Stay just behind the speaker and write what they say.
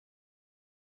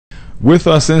With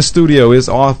us in studio is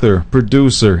author,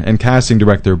 producer, and casting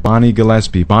director Bonnie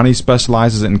Gillespie. Bonnie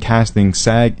specializes in casting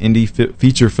SAG indie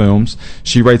feature films.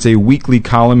 She writes a weekly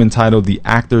column entitled The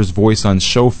Actor's Voice on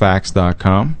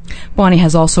Showfax.com. Bonnie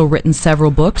has also written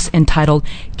several books entitled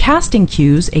Casting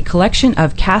Cues, a collection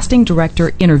of casting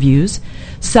director interviews,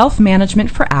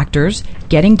 Self-Management for Actors,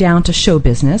 Getting Down to Show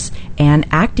Business, and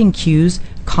Acting Cues,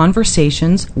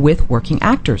 Conversations with Working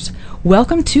Actors.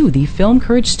 Welcome to the Film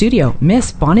Courage Studio,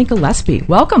 Miss Bonnie Gillespie.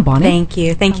 Welcome, Bonnie. Thank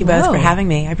you. Thank you both for having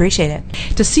me. I appreciate it.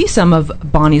 To see some of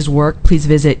Bonnie's work, please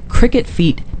visit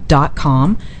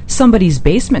cricketfeet.com,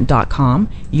 somebodiesbasement.com,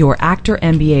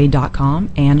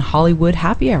 youractormba.com, and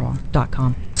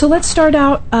hollywoodhappyhour.com. So let's start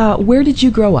out, where did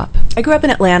you grow up? I grew up in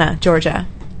Atlanta, Georgia.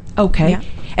 Okay. Yeah.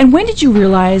 And when did you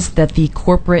realize that the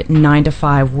corporate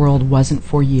 9-to-5 world wasn't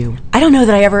for you? I don't know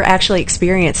that I ever actually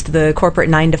experienced the corporate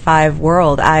 9-to-5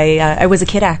 world. I was a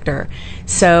kid actor,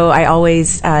 so I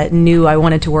always knew I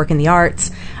wanted to work in the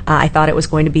arts. I thought it was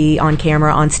going to be on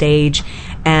camera, on stage.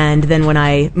 And then when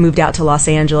I moved out to Los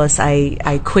Angeles,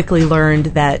 I quickly learned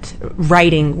that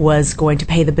writing was going to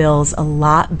pay the bills a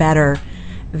lot better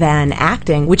than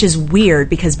acting, which is weird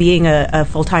because being a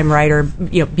full-time writer,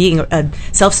 being a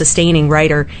self-sustaining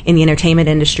writer in the entertainment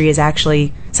industry is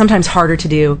actually sometimes harder to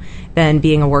do than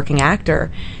being a working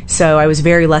actor. So I was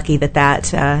very lucky that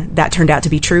turned out to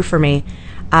be true for me.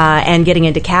 And getting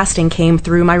into casting came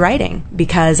through my writing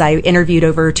because I interviewed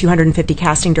over 250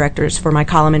 casting directors for my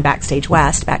column in Backstage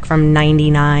West back from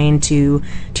 99 to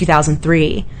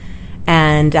 2003.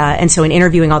 And so in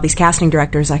interviewing all these casting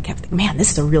directors, I kept thinking, man,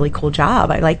 this is a really cool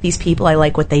job. I like these people. I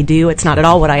like what they do. It's not at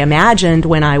all what I imagined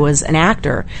when I was an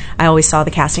actor. I always saw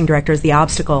the casting director as the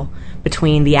obstacle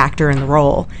between the actor and the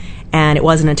role. And it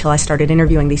wasn't until I started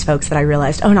interviewing these folks that I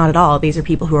realized, oh, not at all. These are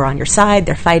people who are on your side.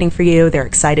 They're fighting for you. They're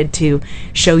excited to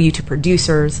show you to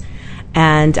producers.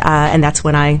 And that's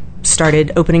when I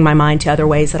started opening my mind to other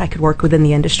ways that I could work within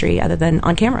the industry other than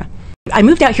on camera. I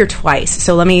moved out here twice,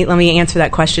 so let me answer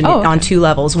that question on two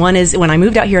levels. One is when I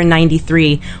moved out here in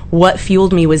 '93, what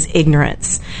fueled me was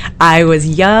ignorance. I was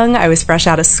young, I was fresh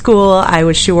out of school, I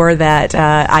was sure that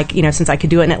since I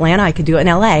could do it in Atlanta, I could do it in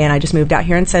LA, and I just moved out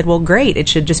here and said, well, great, it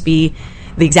should just be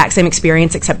the exact same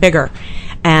experience except bigger.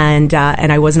 And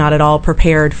I was not at all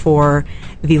prepared for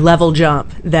the level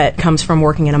jump that comes from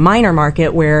working in a minor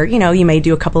market where, you may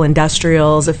do a couple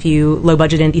industrials, a few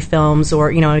low-budget indie films, or,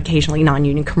 occasionally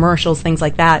non-union commercials, things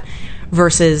like that,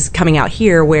 versus coming out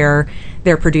here where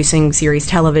they're producing series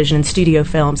television and studio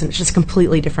films, and it's just a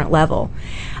completely different level.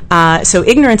 So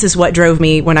ignorance is what drove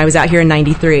me when I was out here in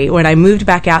 '93. When I moved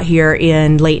back out here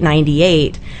in late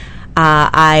 '98,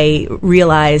 I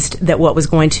realized that what was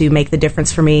going to make the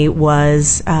difference for me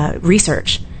was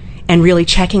research and really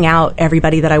checking out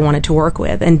everybody that I wanted to work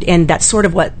with. And that's sort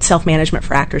of what Self-Management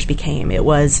for Actors became. It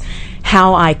was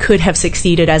how I could have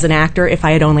succeeded as an actor if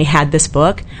I had only had this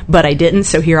book, but I didn't,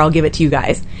 so here, I'll give it to you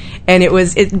guys. And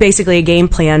it's basically a game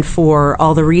plan for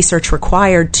all the research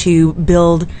required to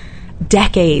build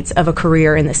decades of a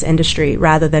career in this industry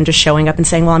rather than just showing up and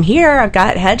saying, well, I'm here, I've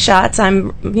got headshots,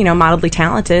 I'm, mildly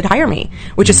talented, hire me,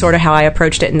 which is sort of how I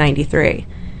approached it in '93.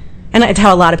 And it's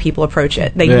how a lot to approach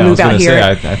it. They move out here.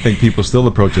 I think people still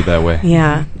approach it that way.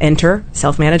 Yeah. Enter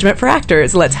Self-Management for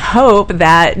Actors. Let's hope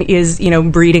that is,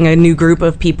 breeding a new group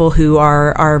of people who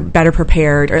are better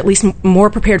prepared, or at least more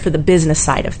prepared for the business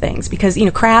side of things. Because,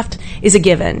 craft is a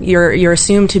given. You're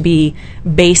assumed to be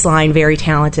baseline very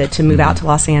talented to move out to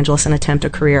Los Angeles and attempt a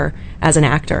career as an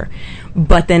actor.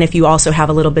 But then if you also have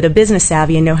a little bit of business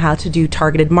savvy and know how to do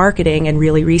targeted marketing and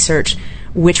really research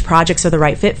which projects are the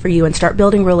right fit for you and start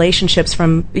building relationships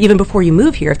from even before you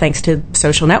move here, thanks to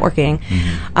social networking,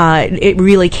 it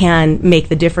really can make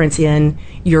the difference in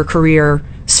your career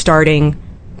starting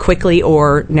quickly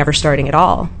or never starting at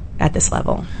all at this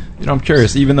level. I'm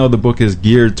curious, even though the book is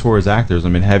geared towards actors,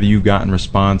 have you gotten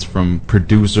response from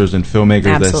producers and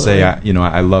filmmakers Absolutely. that say,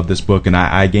 I love this book and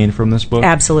I gained from this book?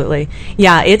 Absolutely.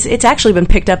 Yeah, it's actually been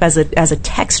picked up as a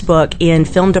textbook in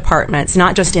film departments,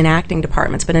 not just in acting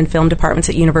departments, but in film departments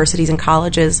at universities and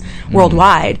colleges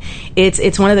worldwide.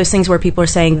 It's one of those things where people are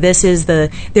saying this is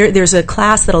there's a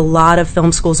class that a lot of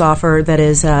film schools offer that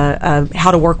is a how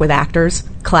to work with actors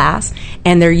class,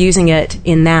 and they're using it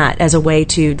in that as a way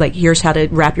to, here's how to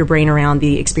wrap your brain around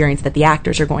the experience that the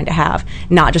actors are going to have,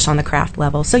 not just on the craft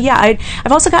level. So yeah,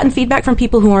 I've also gotten feedback from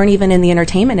people who aren't even in the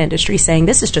entertainment industry saying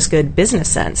this is just good business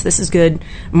sense, this is good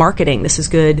marketing, this is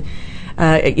good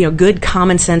good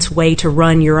common sense way to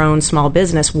run your own small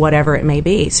business, whatever it may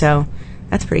be. So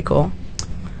that's pretty cool.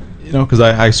 Because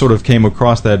I sort of came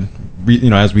across that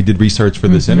as we did research for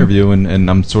this interview, and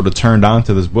I'm sort of turned on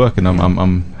to this book, and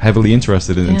I'm heavily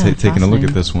interested in taking a look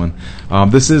at this one.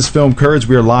 This is Film Courage.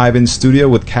 We are live in studio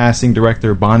with casting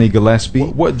director Bonnie Gillespie.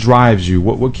 What drives you?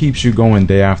 What keeps you going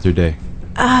day after day?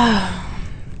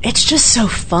 It's just so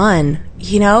fun.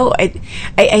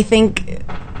 I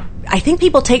think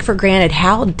people take for granted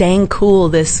how dang cool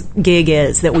this gig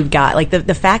is that we've got. Like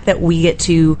the fact that we get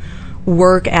to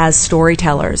work as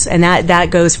storytellers, and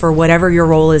that goes for whatever your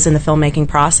role is in the filmmaking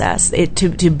process.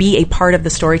 To be a part of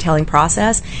the storytelling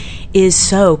process is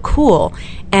so cool.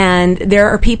 And there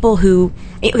are people who,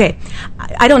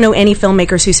 I don't know any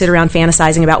filmmakers who sit around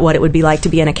fantasizing about what it would be like to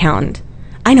be an accountant.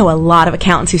 I know a lot of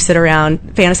accountants who sit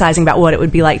around fantasizing about what it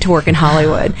would be like to work in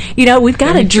Hollywood. We've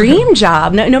got a dream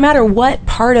job. No matter what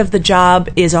part of the job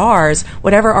is ours,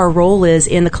 whatever our role is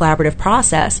in the collaborative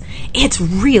process, it's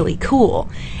really cool.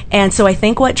 And so I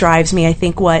think what drives me, I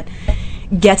think what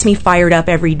gets me fired up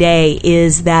every day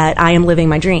is that I am living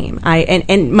my dream.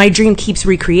 And my dream keeps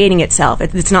recreating itself.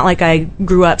 It's not like I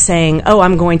grew up saying, oh,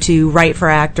 I'm going to write for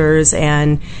actors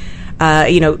and,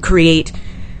 create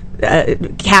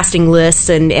casting lists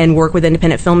and work with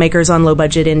independent filmmakers on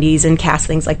low-budget indies and cast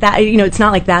things like that. It's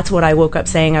not like that's what I woke up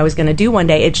saying I was going to do one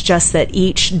day. It's just that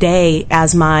each day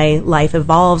as my life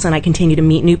evolves and I continue to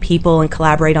meet new people and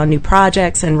collaborate on new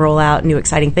projects and roll out new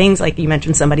exciting things, like you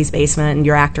mentioned Somebody's Basement and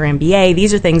Your Actor MBA,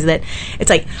 these are things that, it's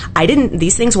like,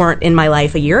 these things weren't in my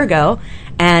life a year ago,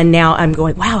 and now I'm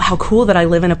going, wow, how cool that I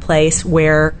live in a place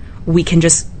where we can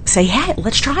just say, hey,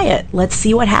 let's try it. Let's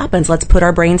see what happens. Let's put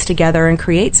our brains together and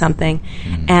create something.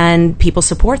 And people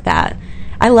support that.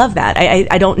 I love that.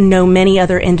 I don't know many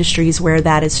other industries where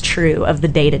that is true of the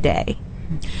day-to-day.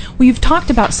 Well, you've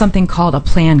talked about something called a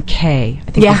Plan K.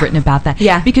 I think you've written about that.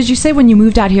 Yeah. Because you say when you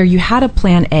moved out here, you had a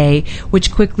Plan A,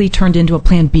 which quickly turned into a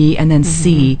Plan B and then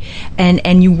C.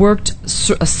 And you worked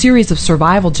a series of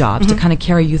survival jobs to kind of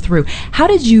carry you through. How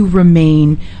did you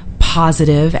remain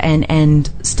positive and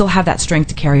still have that strength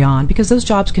to carry on, because those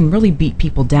jobs can really beat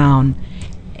people down,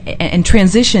 and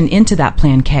transition into that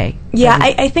Plan K? Yeah,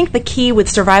 I think the key with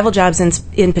survival jobs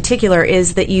in particular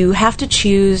is that you have to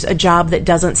choose a job that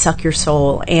doesn't suck your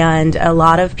soul, and a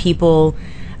lot of people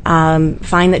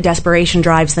find that desperation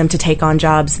drives them to take on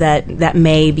jobs that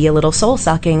may be a little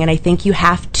soul-sucking, and I think you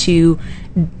have to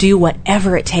do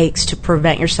whatever it takes to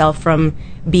prevent yourself from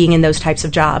being in those types of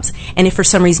jobs. And if for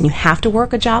some reason you have to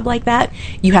work a job like that,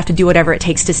 you have to do whatever it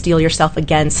takes to steel yourself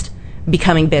against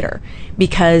becoming bitter.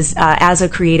 Because as a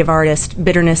creative artist,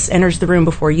 bitterness enters the room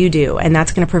before you do, and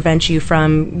that's going to prevent you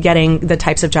from getting the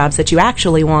types of jobs that you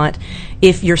actually want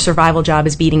if your survival job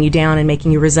is beating you down and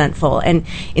making you resentful. And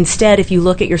instead, if you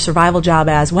look at your survival job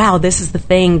as, wow, this is the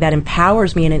thing that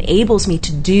empowers me and enables me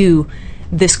to do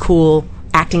this cool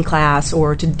acting class,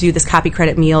 or to do this copy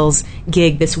credit meals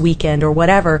gig this weekend, or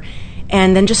whatever,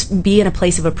 and then just be in a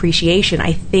place of appreciation,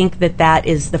 I think that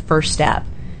is the first step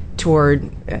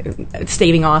toward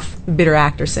staving off bitter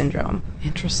actor syndrome.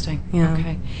 Interesting. Yeah.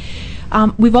 Okay.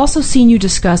 We've also seen you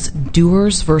discuss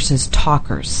doers versus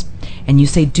talkers. And you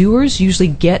say doers usually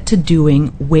get to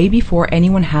doing way before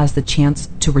anyone has the chance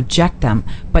to reject them,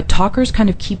 but talkers kind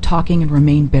of keep talking and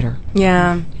remain bitter.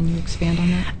 Yeah. Can you expand on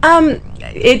that?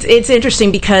 It's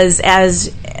interesting because I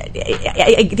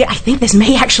think this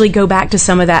may actually go back to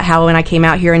some of that, how when I came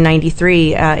out here in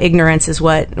 '93, ignorance is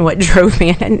what drove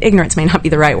me. And ignorance may not be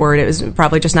the right word. It was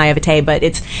probably just naivete, but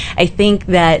I think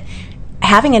that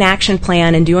having an action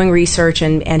plan and doing research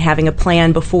and having a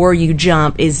plan before you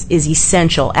jump is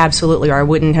essential, absolutely, or I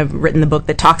wouldn't have written the book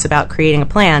that talks about creating a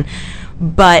plan.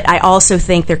 But I also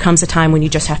think there comes a time when you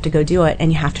just have to go do it,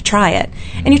 and you have to try it.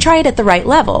 And you try it at the right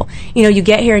level. You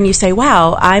get here and you say,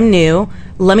 wow, I'm new.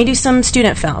 Let me do some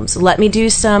student films. Let me do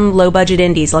some low-budget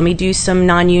indies. Let me do some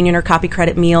non-union or copy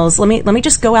credit meals. Let me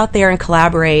just go out there and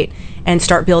collaborate and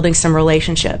start building some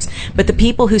relationships. But the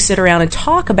people who sit around and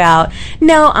talk about,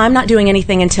 no, I'm not doing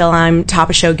anything until I'm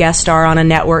top-of-show guest star on a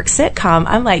network sitcom,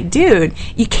 I'm like, dude,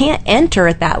 you can't enter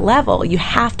at that level. You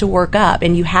have to work up,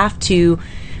 and you have to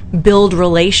build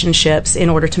relationships in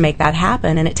order to make that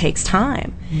happen, and it takes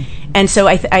time. And so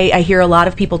I hear a lot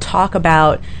of people talk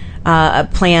about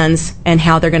plans and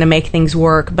how they're going to make things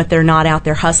work, but they're not out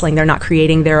there hustling. They're not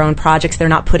creating their own projects. They're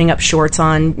not putting up shorts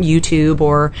on YouTube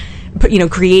or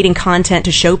creating content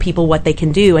to show people what they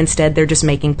can do. Instead, they're just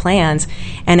making plans.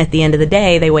 And at the end of the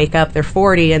day, they wake up, they're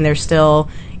 40, and they're still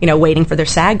waiting for their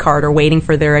SAG card or waiting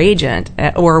for their agent.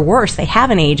 Or worse, they have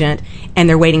an agent, and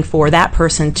they're waiting for that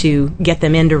person to get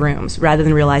them into rooms rather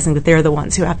than realizing that they're the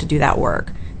ones who have to do that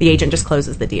work. The agent just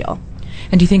closes the deal.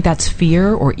 And do you think that's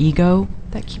fear or ego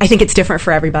I think it's different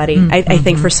for everybody. I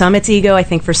think for some it's ego. I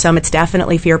think for some it's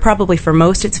definitely fear. Probably for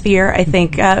most it's fear. I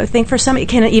think for some it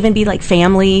can even be like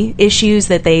family issues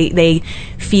that they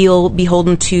feel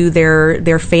beholden to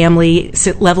their family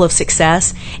level of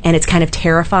success, and it's kind of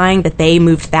terrifying that they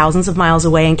moved thousands of miles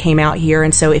away and came out here.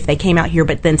 And so if they came out here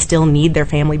but then still need their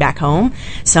family back home,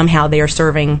 somehow they are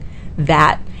serving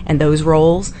that and those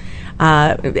roles.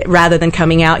 Rather than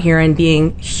coming out here and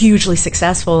being hugely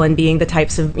successful and being the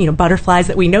types of butterflies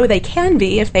that we know they can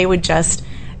be if they would just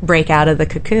break out of the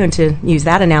cocoon, to use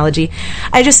that analogy.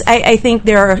 I think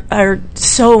there are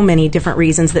so many different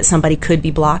reasons that somebody could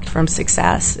be blocked from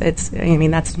success.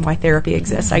 That's why therapy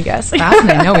exists, I guess.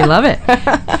 Fascinating. No, we love it.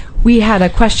 We had a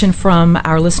question from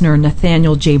our listener,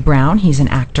 Nathaniel J. Brown. He's an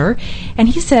actor. And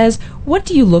he says, what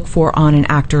do you look for on an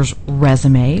actor's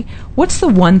resume? What's the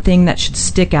one thing that should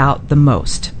stick out the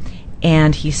most?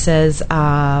 And he says,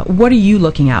 what are you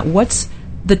looking at? What's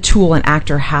the tool an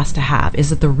actor has to have?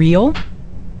 Is it the reel?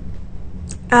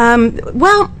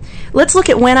 Well, let's look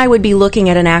at when I would be looking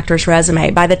at an actor's resume.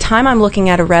 By the time I'm looking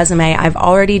at a resume, I've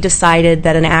already decided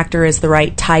that an actor is the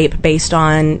right type based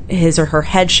on his or her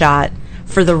headshot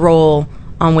for the role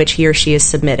on which he or she is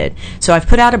submitted. So I've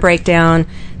put out a breakdown.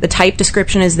 The type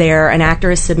description is there. An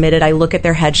actor is submitted. I look at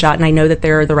their headshot, and I know that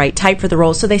they're the right type for the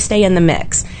role, so they stay in the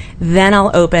mix. Then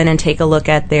I'll open and take a look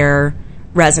at their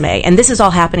resume. And this is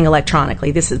all happening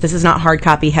electronically. This is not hard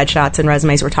copy headshots and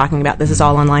resumes we're talking about. This is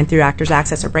all online through Actors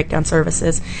Access or Breakdown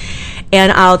Services.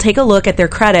 And I'll take a look at their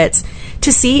credits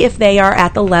to see if they are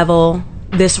at the level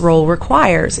this role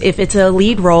requires. If it's a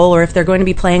lead role, or if they're going to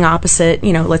be playing opposite,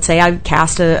 let's say I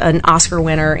cast an Oscar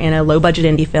winner in a low-budget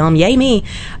indie film, yay me.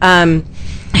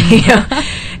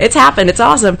 It's happened. It's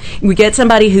awesome. We get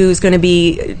somebody who's going to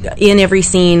be in every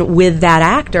scene with that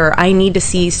actor. I need to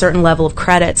see certain level of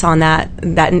credits on that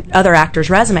other actor's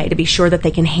resume to be sure that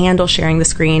they can handle sharing the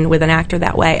screen with an actor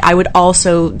that way. I would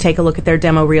also take a look at their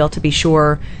demo reel to be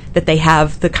sure that they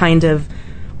have the kind of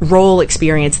role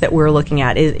experience that we're looking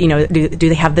at. Do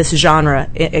they have this genre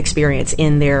experience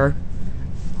in their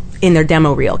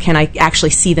demo reel? Can I actually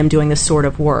see them doing this sort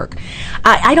of work?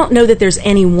 I don't know that there's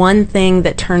any one thing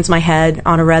that turns my head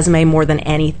on a resume more than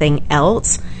anything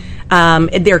else.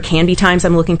 There can be times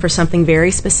I'm looking for something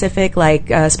very specific, like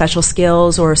special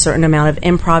skills or a certain amount of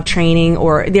improv training,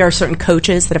 or there are certain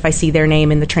coaches that if I see their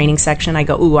name in the training section, I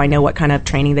go, ooh, I know what kind of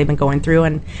training they've been going through,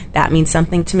 and that means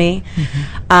something to me.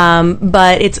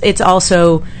 But it's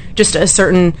also just a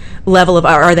certain level of,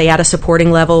 are they at a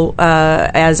supporting level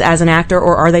as an actor,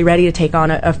 or are they ready to take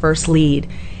on a first lead?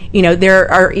 There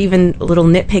are even little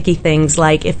nitpicky things,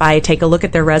 like if I take a look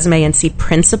at their resume and see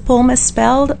principal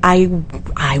misspelled,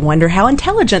 I wonder how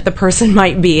intelligent the person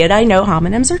might be. And I know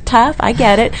homonyms are tough, I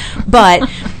get it, but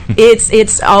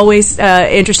it's always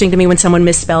interesting to me when someone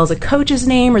misspells a coach's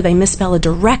name, or they misspell a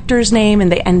director's name,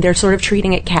 and they're sort of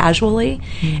treating it casually,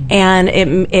 and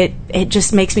it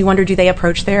just makes me wonder, do they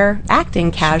approach their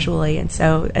acting casually? And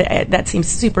so that seems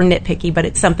super nitpicky, but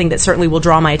it's something that certainly will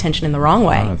draw my attention in the wrong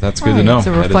way. That's good to know. It's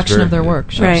a reflection of their work.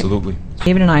 Right. Absolutely.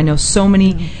 David and I know so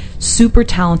many super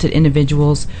talented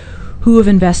individuals who have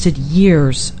invested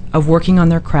years of working on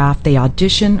their craft. They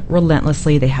audition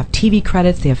relentlessly. They have TV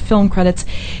credits. They have film credits.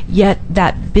 Yet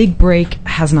that big break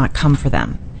has not come for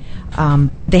them.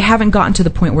 They haven't gotten to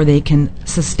the point where they can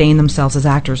sustain themselves as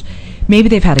actors. Maybe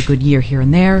they've had a good year here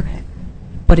and there,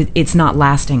 but it's not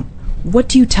lasting. What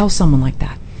do you tell someone like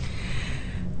that?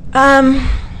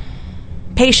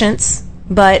 Patience,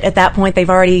 but at that point they've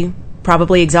already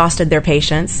probably exhausted their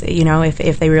patience,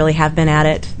 if they really have been at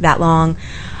it that long.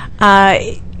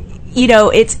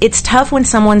 It's tough when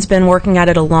someone's been working at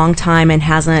it a long time and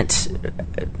hasn't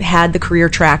had the career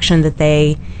traction that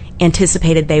they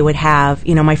anticipated they would have.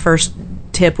 My first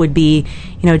tip would be,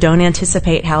 don't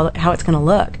anticipate how it's going to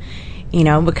look.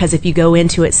 Because if you go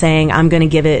into it saying, I'm going to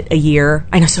give it a year,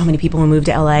 I know so many people who move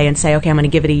to LA and say, okay, I'm going to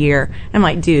give it a year. I'm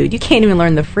like, dude, you can't even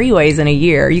learn the freeways in a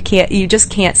year. You just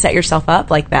can't set yourself up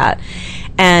like that.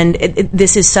 And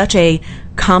this is such a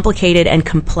complicated and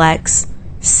complex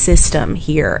system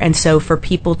here. And so for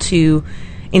people to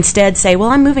instead say, well,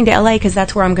 I'm moving to LA because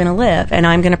that's where I'm going to live, and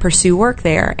I'm going to pursue work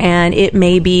there. And it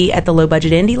may be at the low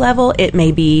budget indie level. It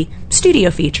may be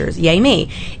studio features. Yay me.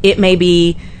 It may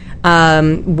be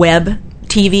web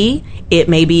TV. It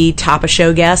may be top a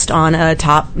show guest on a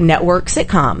top network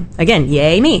sitcom. Again,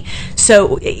 yay me.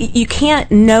 So you can't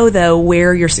know, though,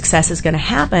 where your success is going to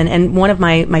happen. And one of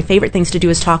my favorite things to do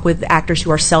is talk with actors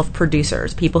who are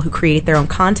self-producers, people who create their own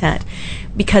content,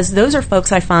 because those are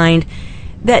folks I find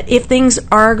that if things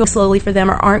are going slowly for them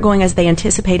or aren't going as they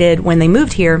anticipated when they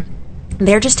moved here,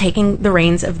 they're just taking the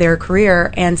reins of their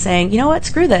career and saying, you know what,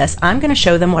 screw this. I'm going to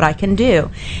show them what I can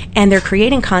do. And they're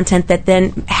creating content that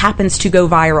then happens to go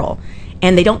viral.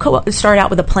 And they don't start out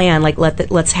with a plan like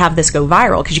let's have this go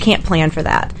viral, because you can't plan for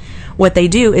that. What they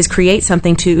do is create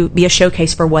something to be a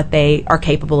showcase for what they are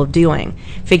capable of doing.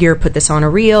 Figure, put this on a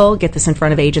reel, get this in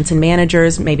front of agents and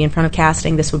managers, maybe in front of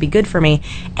casting, this would be good for me.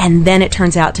 And then it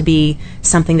turns out to be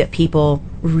something that people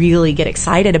really get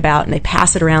excited about, and they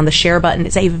pass it around. The share button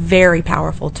is a very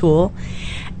powerful tool.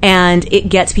 And it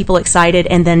gets people excited,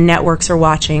 and then networks are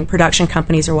watching, production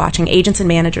companies are watching, agents and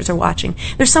managers are watching.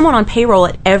 There's someone on payroll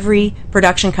at every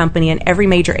production company and every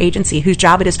major agency whose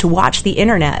job it is to watch the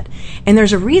internet. And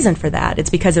there's a reason for that.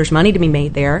 It's because there's money to be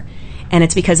made there, and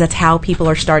it's because that's how people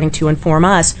are starting to inform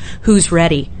us who's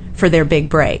ready for their big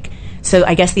break. So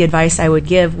I guess the advice I would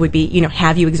give would be,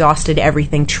 have you exhausted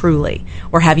everything truly?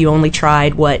 Or have you only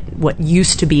tried what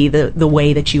used to be the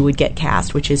way that you would get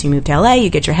cast, which is you move to LA, you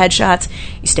get your headshots,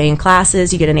 you stay in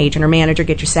classes, you get an agent or manager,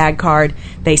 get your SAG card,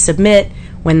 they submit.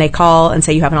 When they call and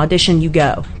say you have an audition, you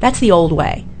go. That's the old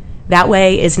way. That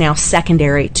way is now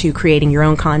secondary to creating your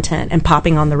own content and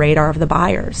popping on the radar of the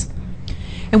buyers.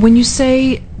 And when you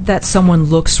say that someone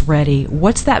looks ready,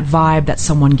 what's that vibe that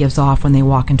someone gives off when they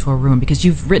walk into a room? Because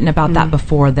you've written about that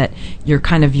before, that your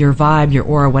vibe, your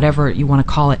aura, whatever you want to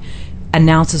call it,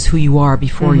 announces who you are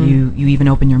before you even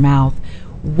open your mouth.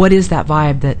 What is that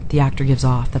vibe that the actor gives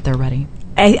off, that they're ready?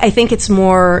 I think it's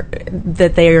more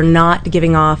that they are not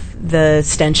giving off the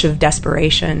stench of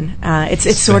desperation.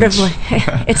 It's sort of like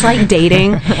it's like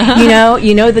dating.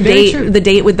 The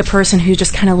date with the person who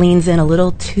just kind of leans in a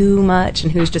little too much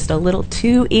and who's just a little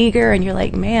too eager, and you're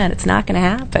like, man, it's not going to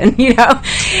happen.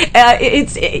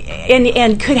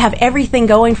 And could have everything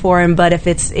going for him, but if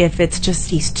it's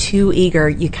just he's too eager,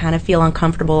 you kind of feel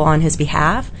uncomfortable on his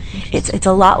behalf. It's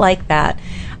a lot like that.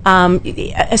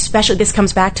 Especially, this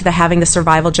comes back to having the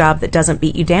survival job that doesn't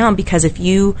beat you down, because if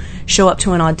you show up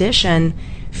to an audition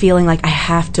feeling like I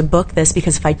have to book this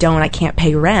because if I don't, I can't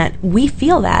pay rent, we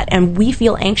feel that, and we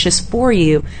feel anxious for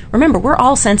you. Remember, we're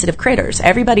all sensitive critters.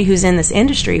 Everybody who's in this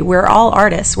industry, we're all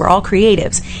artists, we're all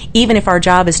creatives. Even if our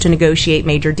job is to negotiate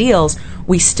major deals,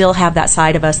 we still have that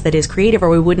side of us that is creative,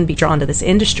 or we wouldn't be drawn to this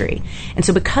industry. And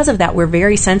so because of that, we're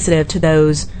very sensitive to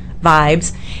those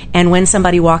vibes. And when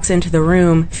somebody walks into the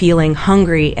room feeling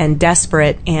hungry and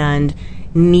desperate and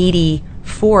needy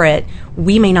for it,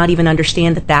 we may not even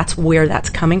understand that that's where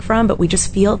that's coming from, but we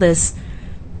just feel this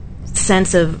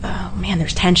sense of, oh man,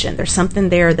 there's tension, there's something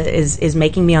there that is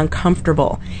making me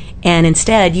uncomfortable. And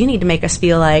instead, you need to make us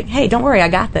feel like, hey, don't worry, I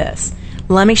got this.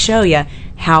 Let me show you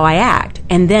how I act.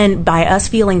 And then by us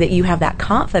feeling that you have that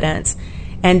confidence,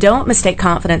 and don't mistake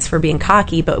confidence for being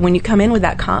cocky, but when you come in with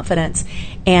that confidence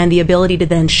and the ability to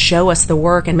then show us the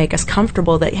work and make us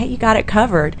comfortable that, hey, you got it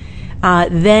covered,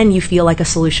 then you feel like a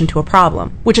solution to a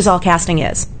problem, which is all casting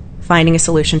is, finding a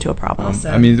solution to a problem.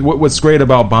 Awesome. I mean, what's great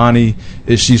about Bonnie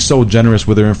is she's so generous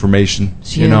with her information,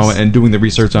 and doing the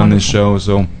research on this show.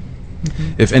 So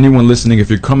if anyone listening,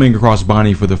 if you're coming across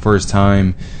Bonnie for the first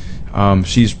time,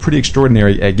 she's pretty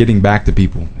extraordinary at getting back to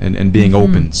people and being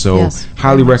open. So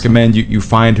highly recommend you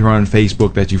find her on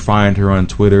Facebook, that you find her on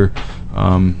Twitter,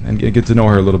 and get to know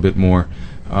her a little bit more.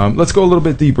 Let's go a little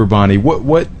bit deeper, Bonnie.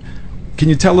 What can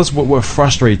you tell us what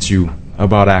frustrates you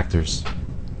about actors?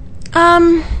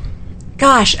 Ones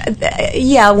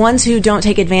who don't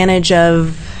take advantage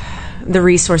of the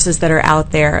resources that are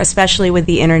out there, especially with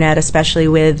the internet, especially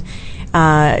with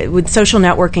social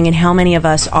networking, and how many of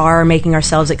us are making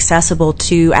ourselves accessible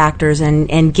to actors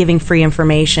and giving free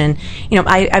information.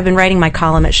 I've been writing my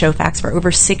column at Showfax for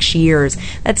over 6 years.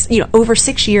 That's over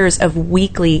 6 years of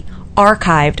weekly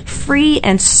archived, free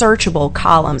and searchable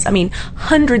columns. I mean,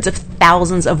 hundreds of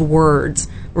thousands of words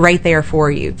right there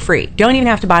for you, free. Don't even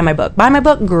have to buy my book. Buy my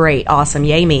book, great, awesome,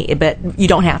 yay me, but you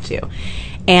don't have to.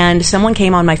 And someone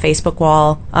came on my Facebook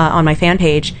wall, on my fan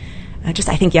page, I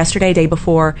think yesterday, day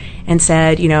before, and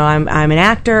said, I'm an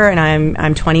actor, and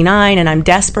I'm 29, and I'm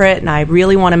desperate, and I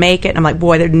really want to make it. And I'm like,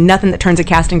 boy, there's nothing that turns a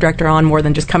casting director on more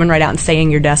than just coming right out and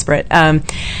saying you're desperate.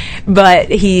 But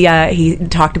he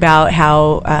talked about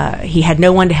how he had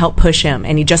no one to help push him,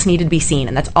 and he just needed to be seen,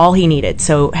 and that's all he needed.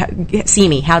 So see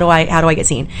me. How do I get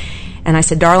seen? And I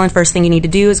said, darling, first thing you need to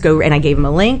do is go, and I gave him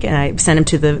a link, and I sent him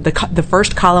to the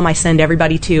first column I send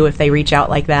everybody to if they reach out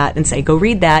like that, and say, go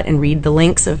read that and read the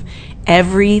links of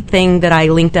everything that I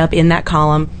linked up in that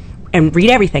column, and read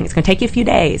everything. It's going to take you a few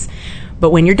days. But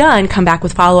when you're done, come back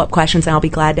with follow-up questions, and I'll be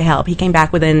glad to help. He came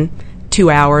back within 2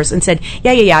 hours and said,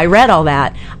 yeah, I read all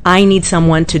that. I need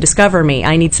someone to discover me.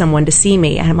 I need someone to see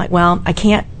me. And I'm like, well, I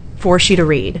can't force you to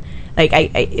read. Like,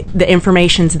 the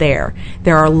information's there.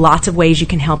 There are lots of ways you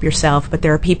can help yourself, but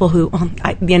there are people who,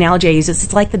 the analogy I use is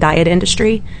it's like the diet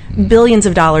industry. Billions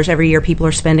of dollars every year people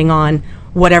are spending on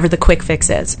whatever the quick fix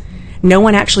is. No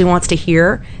one actually wants to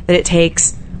hear that it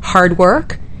takes hard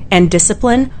work and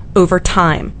discipline over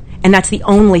time. And that's the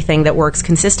only thing that works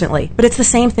consistently. But it's the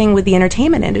same thing with the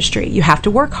entertainment industry. You have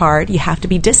to work hard, you have to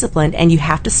be disciplined, and you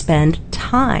have to spend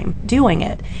time doing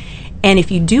it. And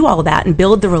if you do all that and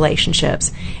build the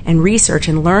relationships and research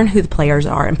and learn who the players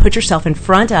are and put yourself in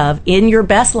front of, in your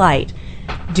best light,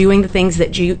 doing the things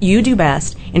that you do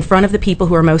best in front of the people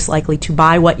who are most likely to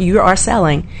buy what you are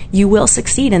selling, you will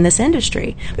succeed in this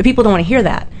industry. But people don't want to hear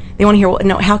that. They want to hear, well,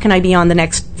 no, how can I be on the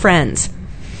next Friends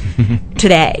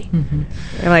today?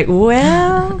 They're like,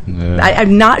 well,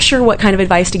 I'm not sure what kind of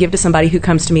advice to give to somebody who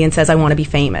comes to me and says, I want to be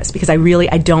famous, because I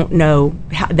don't know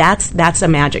how, that's a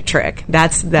magic trick.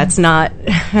 That's not,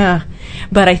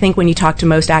 but I think when you talk to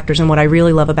most actors, and what I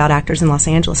really love about actors in Los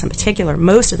Angeles in particular,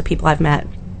 most of the people I've met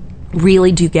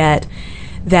really do get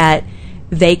that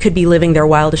they could be living their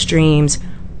wildest dreams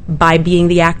by being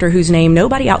the actor whose name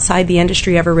nobody outside the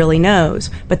industry ever really knows,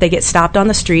 but they get stopped on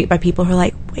the street by people who are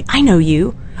like, wait, I know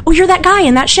you. Oh, you're that guy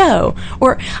in that show.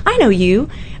 Or, I know you.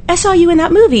 I saw you in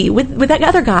that movie with that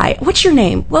other guy. What's your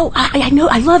name? Well, I know,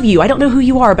 I love you. I don't know who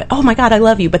you are, but oh my God, I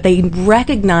love you. But they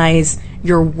recognize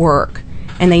your work,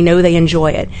 and they know they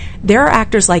enjoy it. There are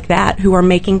actors like that who are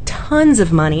making tons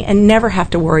of money and never have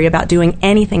to worry about doing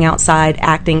anything outside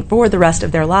acting for the rest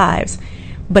of their lives,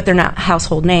 but they're not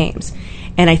household names.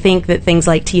 And I think that things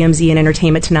like TMZ and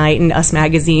Entertainment Tonight and Us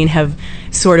Magazine have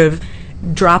sort of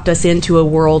dropped us into a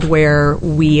world where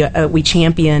we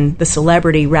champion the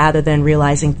celebrity rather than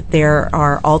realizing that there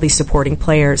are all these supporting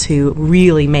players who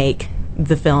really make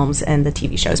the films and the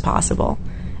TV shows possible.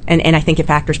 And I think if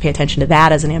actors pay attention to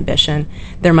that as an ambition,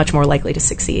 they're much more likely to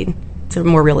succeed. It's a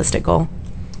more realistic goal.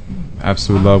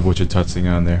 Absolutely love what you're touching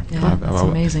on there. Yeah, that's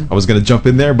amazing. I was going to jump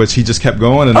in there, but she just kept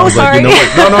going, and I was sorry. like, you know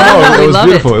what? No, it was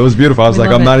beautiful. It was beautiful. I was like,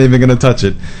 I'm not even going to touch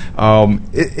it.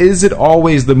 Is it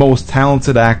always the most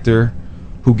talented actor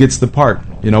who gets the part?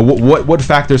 You know, what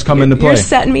factors come into play? You're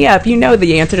setting me up. You know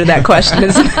the answer to that question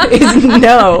is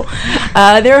no.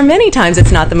 There are many times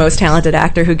it's not the most talented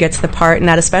actor who gets the part, and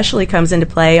that especially comes into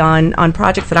play on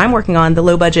projects that I'm working on, the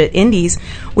low-budget indies,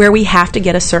 where we have to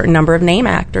get a certain number of name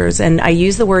actors. And I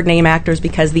use the word name actors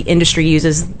because the industry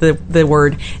uses the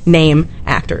word name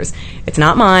actors. It's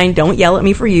not mine. Don't yell at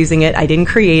me for using it. I didn't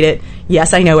create it.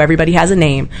 Yes, I know everybody has a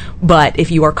name, but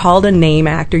if you are called a name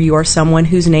actor, you are someone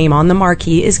whose name on the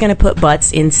marquee is going to put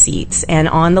butts in seats. And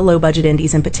on the low-budget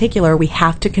indies in particular, we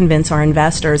have to convince our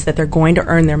investors that they're going to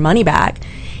earn their money back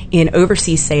in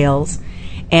overseas sales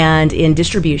and in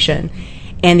distribution.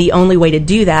 And the only way to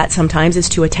do that sometimes is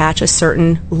to attach a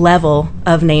certain level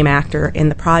of name actor in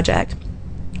the project.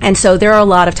 And so there are a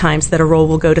lot of times that a role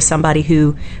will go to somebody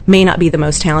who may not be the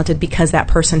most talented because that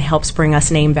person helps bring us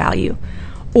name value.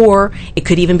 Or it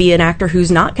could even be an actor who's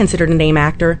not considered a name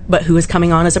actor, but who is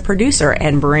coming on as a producer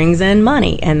and brings in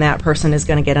money, and that person is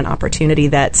going to get an opportunity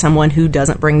that someone who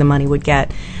doesn't bring the money would get.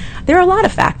 There are a lot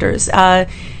of factors.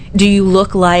 Do you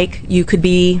look like you could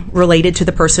be related to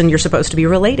the person you're supposed to be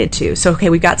related to? So, okay,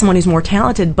 we've got someone who's more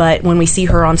talented, but when we see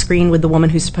her on screen with the woman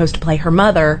who's supposed to play her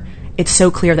mother, it's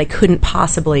so clear they couldn't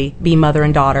possibly be mother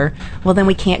and daughter. Well, then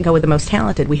we can't go with the most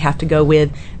talented. We have to go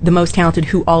with the most talented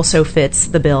who also fits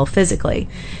the bill physically.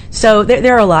 So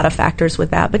there are a lot of factors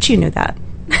with that, but you knew that.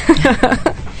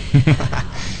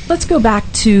 Let's go back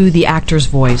to The Actor's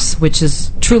Voice, which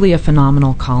is truly a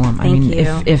phenomenal column. Thank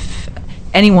you. If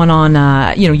anyone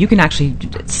on, you can actually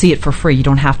see it for free. You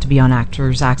don't have to be on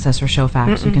Actors Access or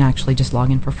Showfax. You can actually just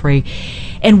log in for free.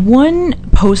 And one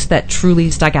post that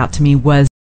truly stuck out to me was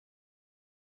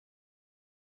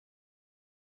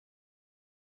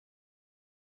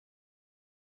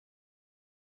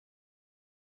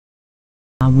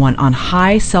one on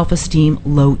high self-esteem,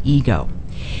 low ego.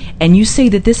 And you say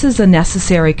that this is a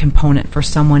necessary component for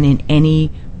someone in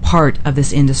any part of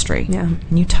this industry. Yeah.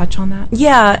 Can you touch on that?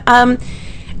 Yeah.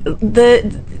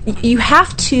 You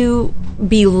have to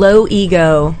be low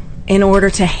ego in order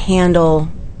to handle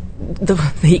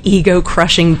the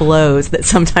ego-crushing blows that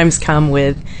sometimes come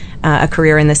with a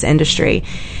career in this industry.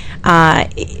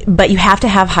 But you have to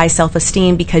have high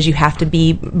self-esteem because you have to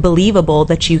be believable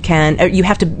that you can, you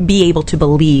have to be able to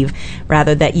believe,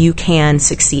 rather, that you can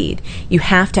succeed. You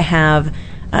have to have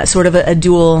sort of a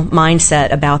dual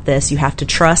mindset about this. You have to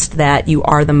trust that you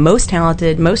are the most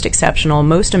talented, most exceptional,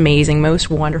 most amazing,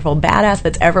 most wonderful, badass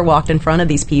that's ever walked in front of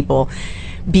these people,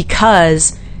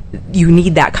 because you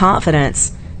need that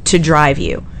confidence to drive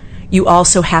you. you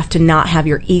also have to not have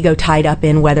your ego tied up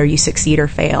in whether you succeed or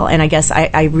fail. And I guess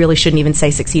I really shouldn't even say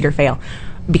succeed or fail,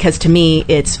 because to me,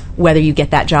 it's whether you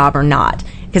get that job or not,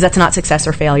 because that's not success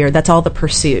or failure. That's all the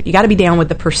pursuit. You got to be down with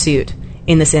the pursuit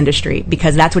in this industry,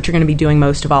 because that's what you're going to be doing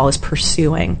most of all, is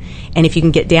pursuing. And if you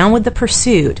can get down with the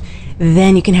pursuit,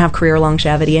 then you can have career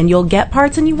longevity, and you'll get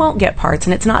parts and you won't get parts.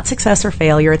 And it's not success or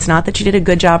failure. It's not that you did a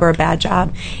good job or a bad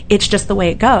job. It's just the way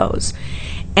it goes.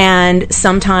 And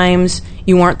sometimes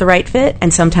you weren't the right fit,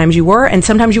 and sometimes you were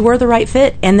the right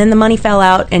fit, and then the money fell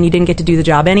out and you didn't get to do the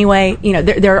job anyway. You know,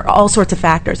 there are all sorts of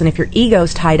factors. And if your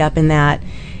ego's tied up in that,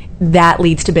 that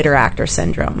leads to bitter actor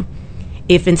syndrome.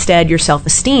 If instead your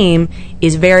self-esteem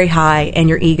is very high and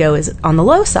your ego is on the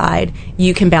low side,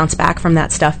 you can bounce back from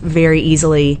that stuff very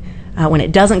easily when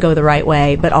it doesn't go the right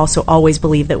way, but also always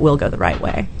believe that it will go the right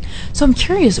way. So I'm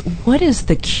curious, what is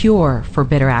the cure for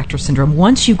bitter actor syndrome?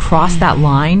 Once you cross that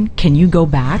line, can you go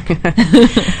back?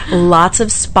 Lots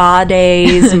of spa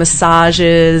days,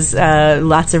 massages,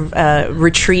 lots of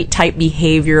retreat-type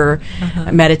behavior,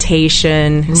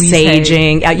 meditation,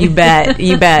 saging.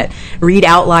 You bet. Read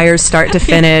Outliers start to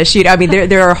finish. You know, I mean,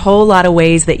 there are a whole lot of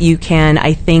ways that you can,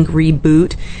 I think,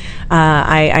 reboot.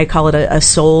 I call it a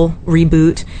soul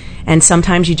reboot. And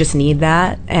sometimes you just need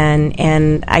that,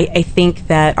 and I think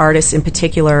that artists in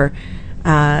particular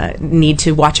need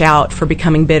to watch out for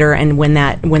becoming bitter. And when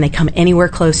they come anywhere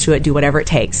close to it, do whatever it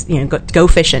takes. You know, go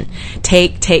fishing.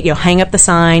 Hang up the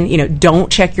sign.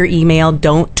 Don't check your email.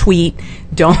 Don't tweet.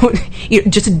 Don't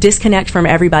just disconnect from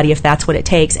everybody if that's what it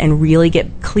takes, and really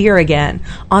get clear again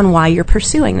on why you're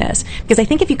pursuing this. Because I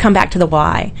think if you come back to the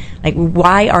why, like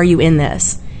why are you in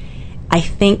this, I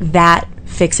think that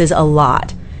fixes a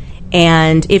lot.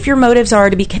 And if your motives are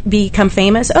to become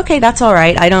famous, okay, that's all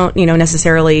right. I don't,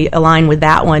 necessarily align with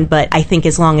that one. But I think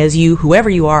as long as you, whoever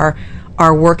you are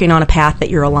working on a path that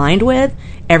you're aligned with,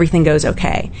 everything goes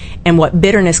okay. And what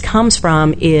bitterness comes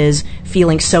from is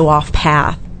feeling so off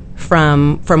path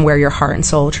from where your heart and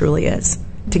soul truly is.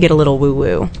 To get a little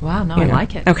woo-woo. Wow, no, I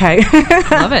like it. Okay.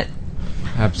 Love it.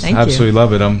 Absolutely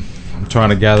love it. I'm trying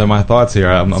to gather my thoughts here.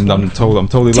 I'm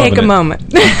totally loving it. Take a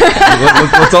moment.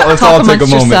 Let's all take a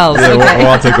moment. Yeah, we'll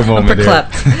all take a moment there.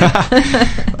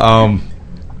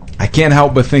 I can't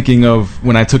help but thinking of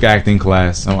when I took acting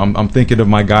class. I'm thinking of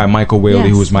my guy Michael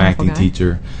Whaley, who was my acting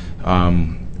teacher,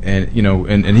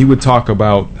 and he would talk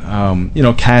about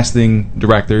casting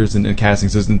directors and casting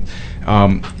assistants.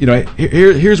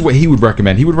 Here's what he would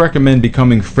recommend. He would recommend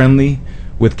becoming friendly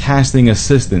with casting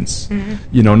assistants.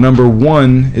 Mm-hmm. Number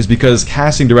one is because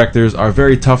casting directors are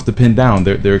very tough to pin down.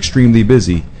 They're extremely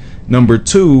busy. Number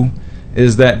two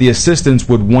is that the assistants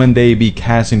would one day be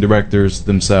casting directors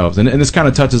themselves. And this kind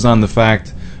of touches on the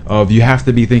fact of you have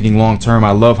to be thinking long term.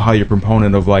 I love how you're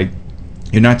proponent of like,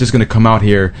 you're not just going to come out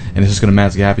here and it's just going to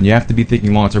magically happen. You have to be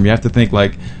thinking long term. You have to think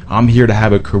like, I'm here to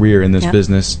have a career in this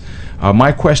business.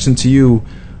 My question to you,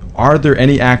 are there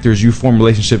any actors you form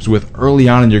relationships with early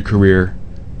on in your career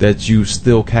that you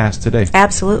still cast today?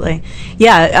 Absolutely.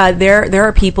 Yeah, there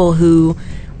are people who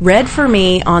read for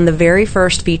me on the very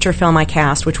first feature film I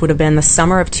cast, which would have been the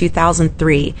summer of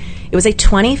 2003. It was a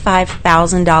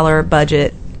 $25,000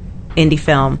 budget indie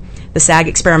film, the SAG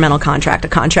experimental contract, a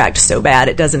contract so bad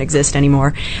it doesn't exist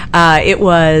anymore. It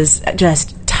was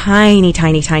just tiny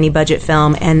budget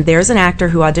film, and there's an actor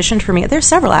who auditioned for me. There's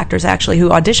several actors actually who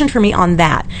auditioned for me on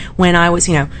that when I was,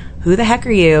 who the heck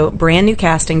are you? Brand new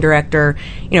casting director.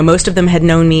 Most of them had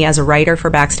known me as a writer for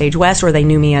Backstage West, or they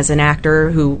knew me as an actor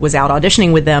who was out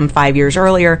auditioning with them 5 years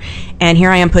earlier. And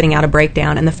here I am putting out a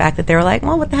breakdown. And the fact that they were like,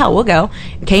 well, what the hell, we'll go.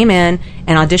 Came in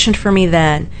and auditioned for me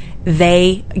then.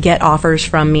 They get offers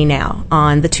from me now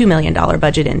on the $2 million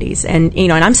budget indies. And,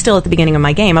 and I'm still at the beginning of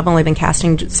my game. I've only been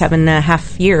casting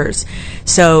 7.5 years.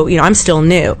 So, I'm still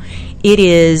new. It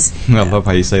is... I love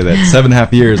how you say that.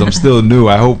 7.5 years. I'm still new.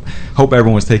 I hope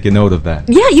everyone's taking note of that.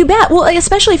 Yeah, you bet. Well,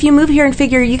 especially if you move here and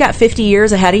figure you got 50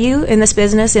 years ahead of you in this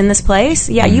business, in this place.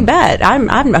 Yeah, you bet.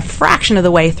 I'm a fraction of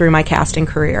the way through my casting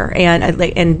career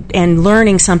and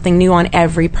learning something new on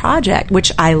every project,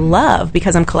 which I love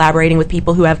because I'm collaborating with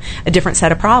people who have a different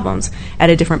set of problems at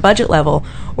a different budget level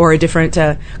or a different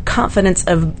confidence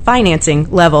of financing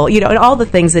level, and all the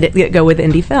things that go with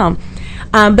indie film.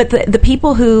 But the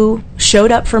people who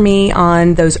showed up for me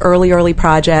on those early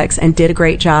projects and did a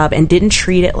great job and didn't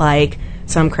treat it like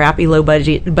some crappy low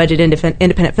budget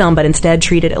independent film, but instead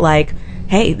treated it like,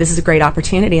 hey, this is a great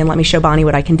opportunity and let me show Bonnie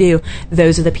what I can do.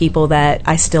 Those are the people that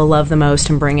I still love the most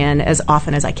and bring in as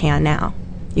often as I can now.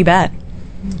 You bet.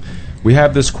 We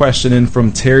have this question in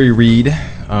from Terry Reed.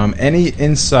 Any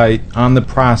insight on the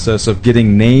process of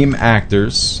getting name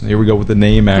actors, here we go with the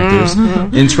name actors,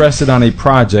 interested on a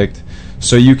project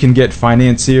so you can get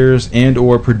financiers and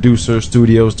or producers,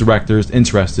 studios, directors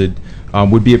interested?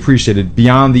 Would be appreciated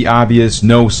beyond the obvious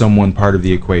know someone part of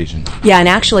the equation. Yeah, and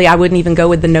actually I wouldn't even go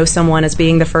with the know someone as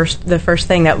being the first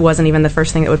thing. That wasn't even the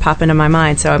first thing that would pop into my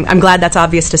mind. So I'm glad that's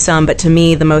obvious to some, but to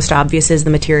me the most obvious is the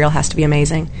material has to be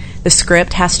amazing. The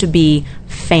script has to be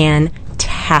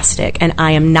fantastic, and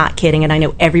I am not kidding, and I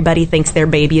know everybody thinks their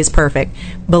baby is perfect.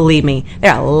 Believe me,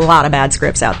 there are a lot of bad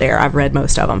scripts out there. I've read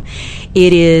most of them.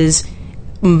 It is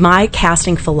my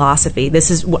casting philosophy.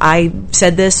 I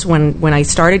said this when I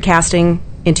started casting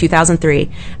in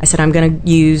 2003. I said I'm going to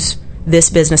use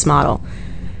this business model.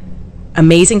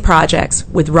 Amazing projects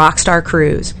with rock star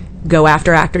crews. Go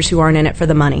after actors who aren't in it for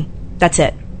the money. That's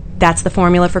it. That's the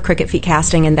formula for Cricket Feet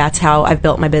Casting, and that's how I've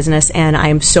built my business. And I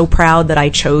am so proud that I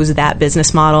chose that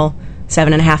business model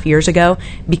 7.5 years ago,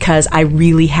 because I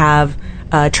really have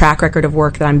a track record of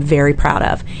work that I'm very proud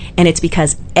of. And it's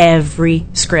because every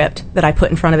script that I put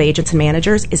in front of agents and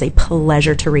managers is a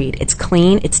pleasure to read. It's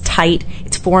clean, it's tight,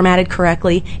 it's formatted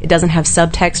correctly, it doesn't have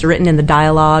subtext written in the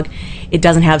dialogue, it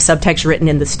doesn't have subtext written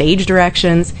in the stage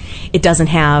directions, it doesn't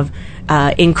have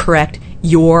incorrect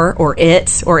your or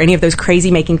its or any of those crazy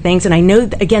making things. And I know,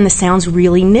 again, this sounds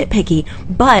really nitpicky,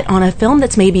 but on a film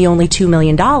that's maybe only $2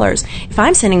 million, if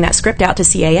I'm sending that script out to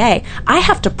CAA, I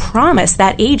have to promise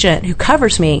that agent who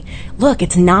covers me, look,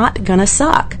 it's not going to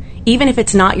suck. Even if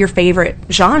it's not your favorite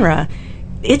genre,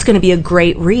 it's going to be a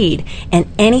great read. And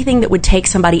anything that would take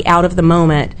somebody out of the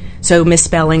moment, so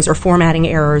misspellings or formatting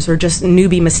errors or just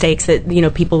newbie mistakes that,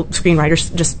 people,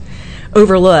 screenwriters just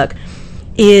overlook,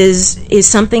 is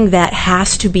something that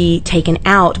has to be taken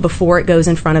out before it goes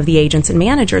in front of the agents and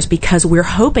managers, because we're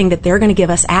hoping that they're going to give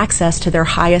us access to their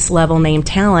highest level named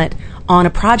talent on a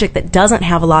project that doesn't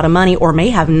have a lot of money or may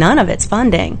have none of its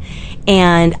funding.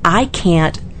 And I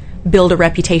can't build a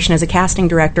reputation as a casting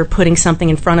director putting something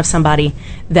in front of somebody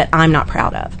that I'm not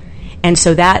proud of. And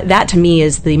so that to me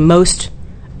is the most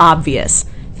obvious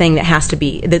thing that has to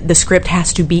be. The script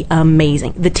has to be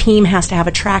amazing. The team has to have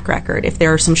a track record. If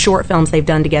there are some short films they've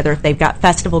done together, if they've got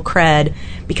festival cred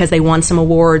because they won some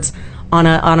awards on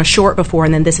a short before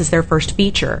and then this is their first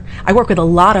feature. I work with a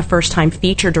lot of first-time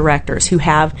feature directors who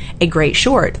have a great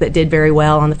short that did very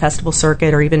well on the festival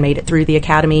circuit or even made it through the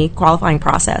Academy qualifying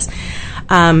process.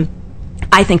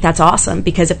 I think that's awesome,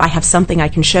 because if I have something I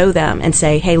can show them and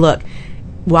say, hey, look,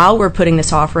 while we're putting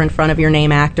this offer in front of your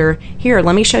name actor, here,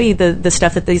 let me show you the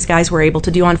stuff that these guys were able to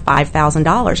do on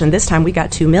 $5,000, and this time we got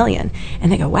 $2 million.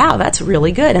 And they go, wow, that's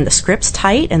really good, and the script's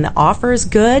tight, and the offer is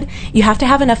good. You have to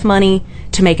have enough money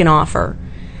to make an offer.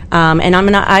 And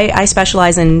I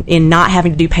specialize in not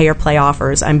having to do pay or play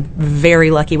offers. I'm very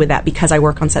lucky with that because I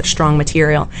work on such strong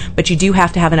material. But you do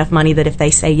have to have enough money that if they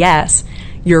say yes,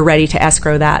 you're ready to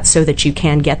escrow that so that you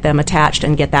can get them attached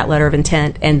and get that letter of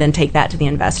intent and then take that to the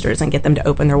investors and get them to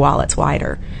open their wallets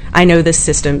wider. I know this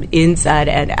system inside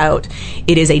and out.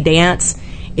 It is a dance.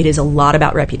 It is a lot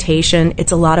about reputation.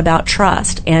 It's a lot about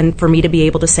trust. And for me to be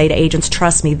able to say to agents,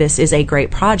 trust me, this is a great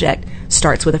project,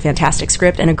 starts with a fantastic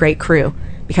script and a great crew.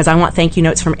 Because I want thank you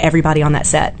notes from everybody on that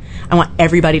set. I want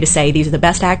everybody to say, these are the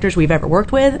best actors we've ever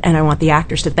worked with, and I want the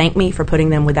actors to thank me for putting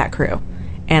them with that crew.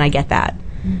 And I get that.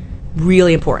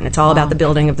 Really important. It's all about the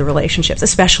building of the relationships,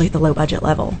 especially at the low budget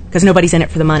level, because nobody's in it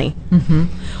for the money. Mm-hmm.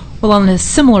 Well, on a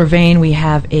similar vein, we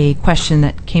have a question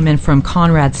that came in from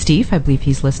Conrad Steve. I believe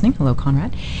he's listening. Hello,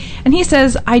 Conrad. And he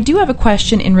says, I do have a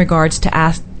question in regards to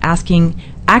asking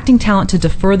acting talent to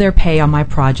defer their pay on my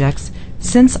projects,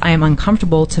 since I am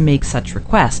uncomfortable to make such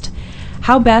request.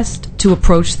 How best to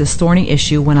approach this thorny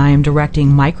issue when I am directing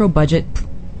micro-budget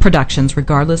productions,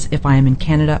 regardless if I am in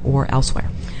Canada or elsewhere?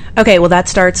 Okay, well, that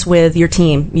starts with your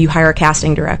team. You hire a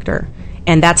casting director,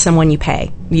 and that's someone you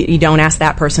pay. You don't ask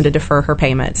that person to defer her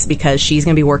payments, because she's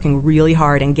going to be working really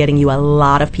hard and getting you a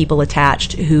lot of people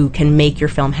attached who can make your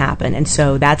film happen. And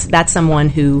so that's someone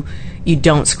who you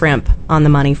don't scrimp on the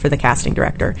money for the casting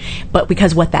director. But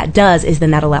because what that does is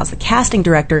then that allows the casting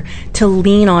director to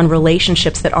lean on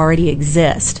relationships that already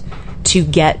exist to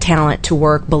get talent to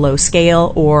work below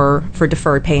scale or for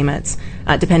deferred payments,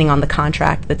 depending on the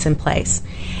contract that's in place.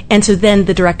 And so then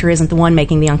the director isn't the one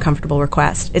making the uncomfortable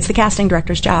request. It's the casting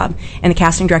director's job, and the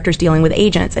casting director's dealing with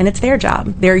agents, and it's their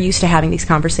job. They're used to having these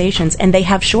conversations, and they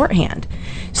have shorthand.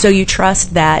 So you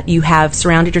trust that you have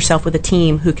surrounded yourself with a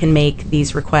team who can make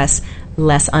these requests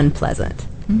less unpleasant.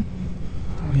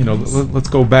 You know, let's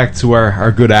go back to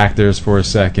our good actors for a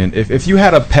second. If you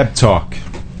had a pep talk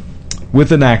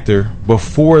with an actor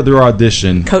before their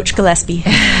audition, Coach Gillespie.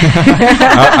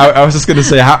 I was just going to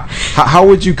say, how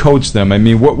would you coach them? I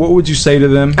mean, what would you say to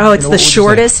them? Oh, it's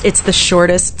it's the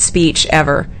shortest speech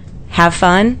ever. Have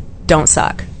fun, don't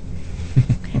suck.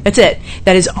 That's it.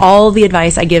 That is all the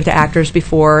advice I give to actors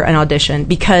before an audition,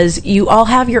 because you all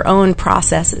have your own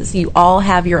processes. You all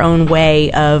have your own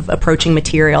way of approaching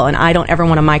material, and I don't ever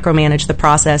want to micromanage the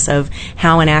process of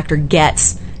how an actor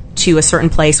gets to a certain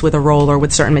place with a role or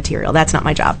with certain material. That's not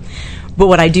my job. But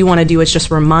what I do want to do is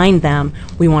just remind them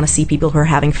we want to see people who are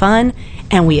having fun,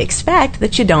 and we expect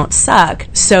that you don't suck.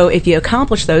 So if you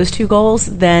accomplish those two goals,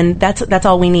 then that's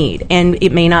all we need. And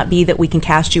it may not be that we can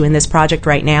cast you in this project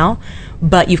right now,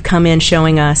 but you've come in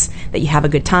showing us that you have a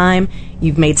good time,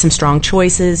 you've made some strong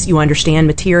choices, you understand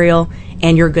material,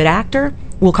 and you're a good actor,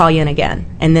 we'll call you in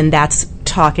again. And then that's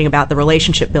talking about the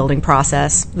relationship building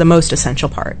process, the most essential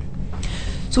part.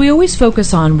 So we always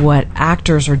focus on what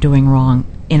actors are doing wrong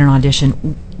in an audition.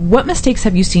 What mistakes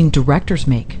have you seen directors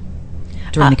make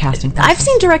during the casting process? I've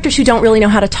seen directors who don't really know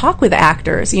how to talk with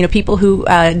actors. You know, people who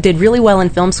did really well in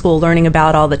film school learning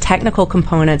about all the technical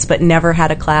components, but never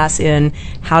had a class in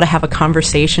how to have a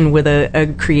conversation with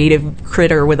a creative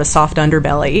critter with a soft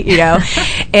underbelly, you know.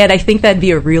 And I think that'd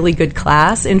be a really good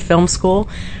class in film school.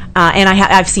 And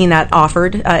I've seen that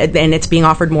offered, and it's being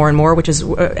offered more and more, which is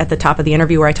at the top of the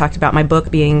interview where I talked about my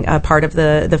book being a part of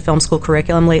the film school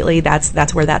curriculum lately.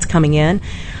 That's where that's coming in.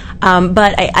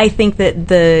 But I think that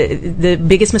the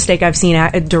biggest mistake I've seen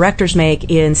directors make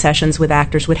in sessions with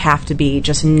actors would have to be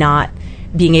just not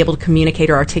being able to communicate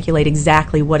or articulate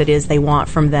exactly what it is they want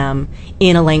from them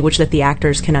in a language that the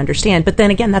actors can understand. But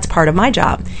then again, that's part of my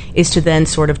job, is to then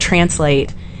sort of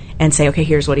translate and say, okay,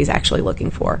 here's what he's actually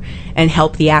looking for, and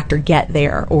help the actor get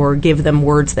there, or give them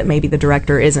words that maybe the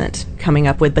director isn't coming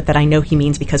up with, but that I know he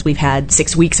means because we've had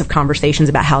 6 weeks of conversations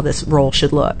about how this role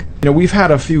should look. You know, we've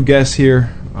had a few guests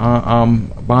here,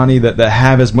 Bonnie, that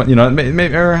have as much, you know,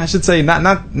 or I should say, not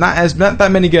that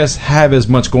many guests have as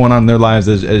much going on in their lives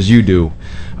as you do.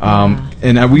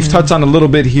 And we've touched on a little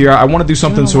bit here. I want to do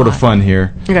something sort of fun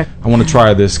here. Okay. I want to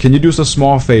try this. Can you do us a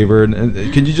small favor?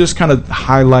 And can you just kind of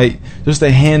highlight just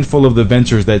a handful of the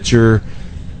ventures that you're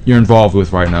involved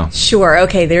with right now? Sure.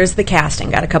 Okay, there's the casting.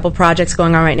 Got a couple projects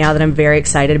going on right now that I'm very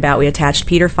excited about. We attached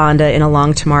Peter Fonda in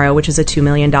Along Tomorrow, which is a $2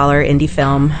 million indie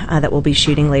film that we'll be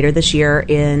shooting later this year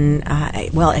in,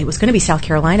 well, it was going to be South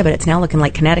Carolina, but it's now looking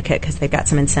like Connecticut because they've got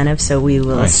some incentives, so we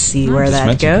will see where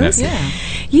that goes.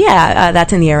 Yeah,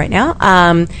 that's in the air right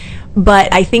now.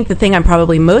 But I think the thing I'm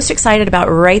probably most excited about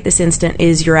right this instant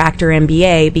is Your Actor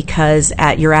MBA, because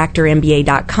at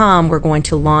youractormba.com we're going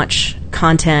to launch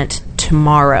content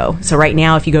tomorrow. So right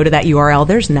now, if you go to that URL,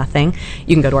 there's nothing.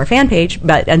 You can go to our fan page,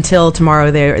 but until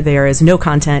tomorrow, there is no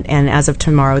content, and as of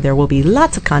tomorrow, there will be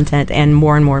lots of content and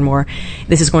more and more and more.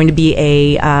 This is going to be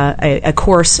a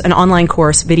course, an online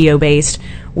course, video-based,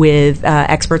 with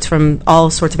experts from all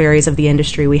sorts of areas of the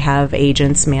industry. We have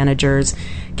agents, managers,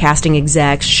 casting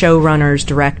execs, showrunners,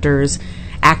 directors,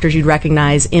 actors you'd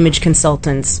recognize, image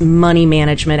consultants, money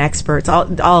management experts,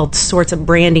 all sorts of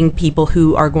branding people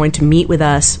who are going to meet with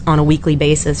us on a weekly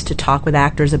basis to talk with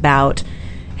actors about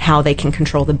how they can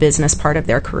control the business part of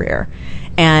their career.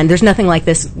 And there's nothing like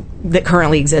this that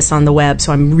currently exists on the web,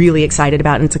 so I'm really excited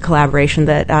about it. And it's a collaboration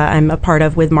that I'm a part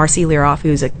of with Marcy Learoff,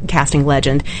 who's a casting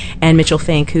legend, and Mitchell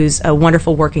Fink, who's a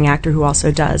wonderful working actor who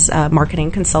also does marketing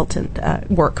consultant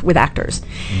work with actors.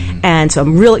 Mm-hmm. And so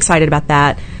I'm real excited about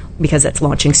that, because it's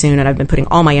launching soon, and I've been putting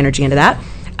all my energy into that.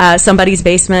 Somebody's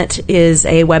Basement is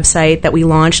a website that we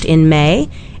launched in May,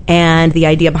 and the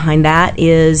idea behind that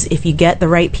is if you get the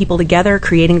right people together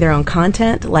creating their own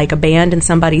content, like a band in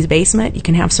somebody's basement, you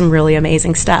can have some really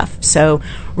amazing stuff. So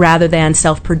rather than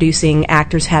self-producing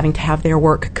actors having to have their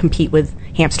work compete with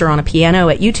Hamster on a Piano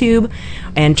at YouTube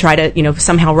and try to,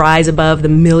 somehow rise above the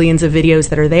millions of videos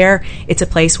that are there, it's a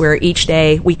place where each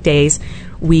day, weekdays,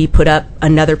 we put up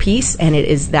another piece, and it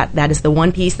is that is the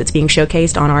one piece that's being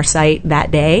showcased on our site that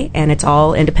day, and it's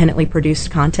all independently produced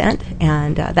content,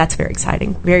 and that's very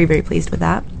exciting. Very, very pleased with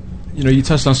that. You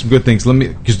touched on some good things. Let me,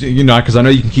 because I know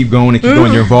you can keep going and keep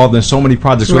going. You're involved in so many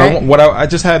projects. Right. I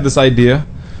just had this idea.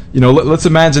 Let's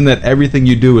imagine that everything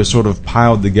you do is sort of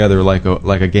piled together like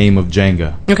a game of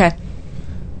Jenga. Okay.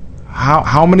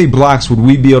 How many blocks would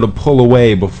we be able to pull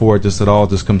away before it all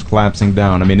comes collapsing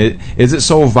down? I mean, is it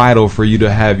so vital for you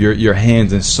to have your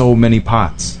hands in so many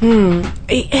pots?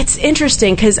 It's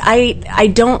interesting because I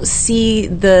don't see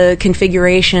the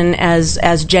configuration as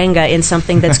Jenga in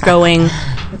something that's going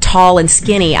tall and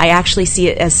skinny. I actually see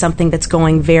it as something that's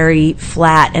going very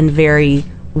flat and very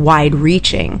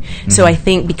wide-reaching. So I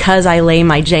think because I lay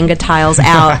my Jenga tiles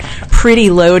out pretty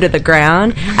low to the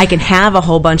ground, I can have a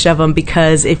whole bunch of them,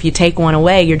 because if you take one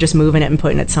away, you're just moving it and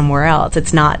putting it somewhere else.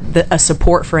 It's not a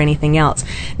support for anything else.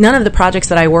 None of the projects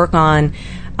that I work on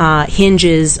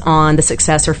hinges on the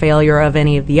success or failure of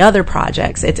any of the other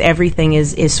projects. Everything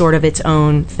is sort of its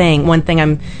own thing. One thing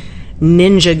I'm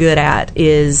ninja good at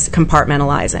is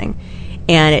compartmentalizing.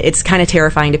 And it's kind of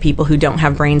terrifying to people who don't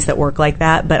have brains that work like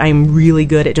that, but I'm really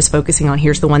good at just focusing on,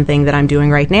 here's the one thing that I'm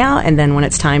doing right now, and then when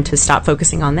it's time to stop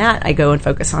focusing on that, I go and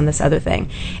focus on this other thing.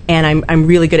 And I'm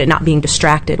really good at not being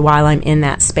distracted while I'm in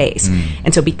that space.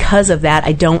 And so because of that,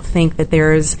 I don't think that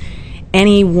there's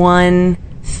any one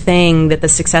thing that the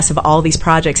success of all these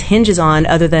projects hinges on,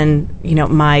 other than,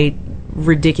 my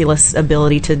ridiculous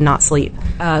ability to not sleep.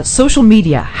 Social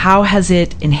media, how has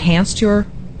it enhanced your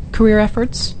career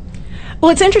efforts? Well,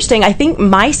 it's interesting. I think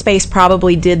MySpace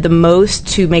probably did the most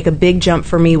to make a big jump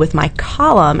for me with my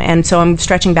column, and so I'm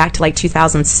stretching back to like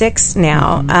 2006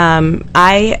 now.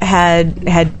 I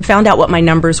had found out what my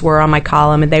numbers were on my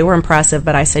column, and they were impressive,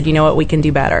 but I said, you know what, we can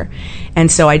do better.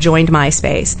 And so I joined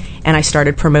MySpace, and I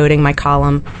started promoting my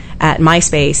column at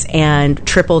MySpace and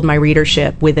tripled my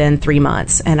readership within 3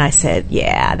 months. And I said,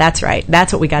 yeah, that's right.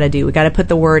 That's what we got to do. We got to put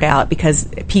the word out, because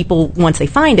people, once they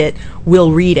find it,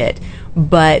 will read it.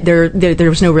 But there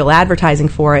was no real advertising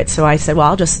for it, so I said,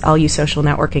 well, I'll use social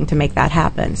networking to make that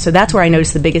happen. So that's where I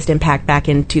noticed the biggest impact back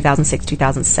in 2006,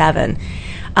 2007.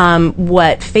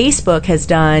 What Facebook has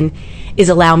done is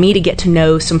allow me to get to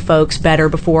know some folks better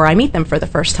before I meet them for the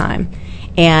first time.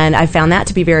 And I found that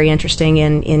to be very interesting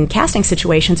in casting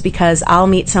situations, because I'll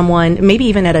meet someone, maybe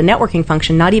even at a networking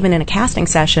function, not even in a casting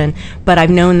session, but I've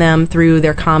known them through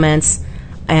their comments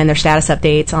and their status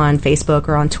updates on Facebook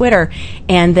or on Twitter,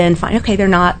 and then find, okay, they're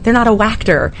not a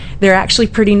whacker. They're actually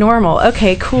pretty normal.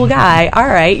 Okay, cool guy. All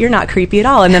right, you're not creepy at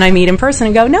all. And then I meet in person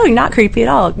and go, no, you're not creepy at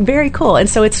all. Very cool. And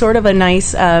so it's sort of a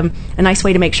nice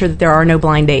way to make sure that there are no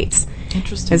blind dates.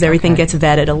 Interesting. Because everything gets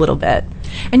vetted a little bit.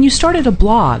 And you started a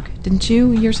blog, didn't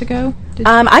you, years ago?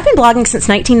 I've been blogging since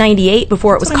 1998,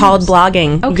 before it was called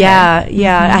blogging. Okay.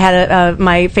 Yeah. I had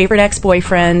my favorite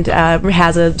ex-boyfriend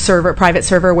has a private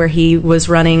server where he was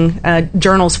running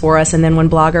journals for us, and then when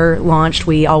Blogger launched,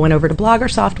 we all went over to Blogger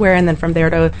software, and then from there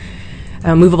to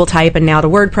Movable Type, and now to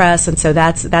WordPress, and so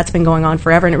that's been going on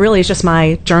forever. And it really is just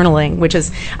my journaling, which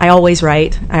is, I always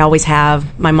write. I always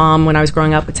have. My mom, when I was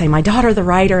growing up, would say, my daughter the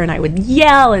writer, and I would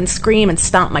yell and scream and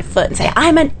stomp my foot and say,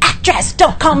 I'm an actress,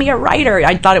 don't call me a writer.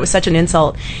 I thought it was such an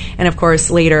insult. And of course,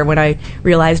 later when I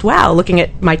realized, wow, looking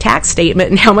at my tax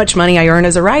statement and how much money I earn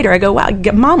as a writer, I go, wow,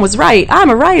 Mom was right, I'm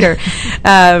a writer.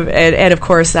 And of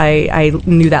course, I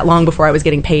knew that long before I was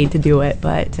getting paid to do it,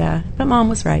 but Mom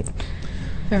was right.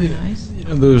 Very nice.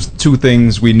 There's two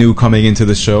things we knew coming into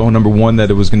the show. Number one, that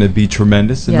it was going to be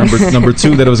tremendous, and number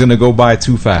two, that it was going to go by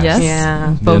too fast. Yes,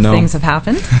 yeah. Both things have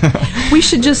happened. We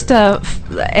should just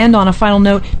end on a final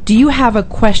note. Do you have a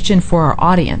question for our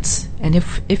audience? And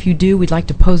if you do, we'd like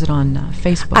to pose it on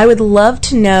Facebook. I would love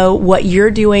to know what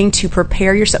you're doing to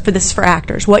prepare yourself, this is for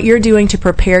actors, what you're doing to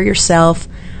prepare yourself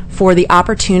for the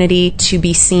opportunity to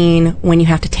be seen when you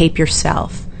have to tape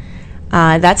yourself.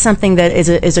 That's something that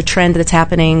is a trend that's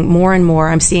happening more and more.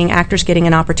 I'm seeing actors getting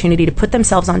an opportunity to put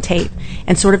themselves on tape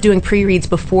and sort of doing pre-reads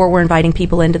before we're inviting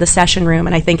people into the session room.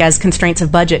 And I think as constraints of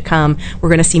budget come, we're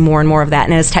going to see more and more of that.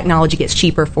 And as technology gets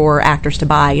cheaper for actors to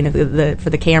buy, for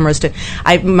the cameras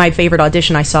my favorite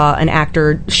audition, I saw an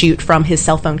actor shoot from his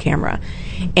cell phone camera.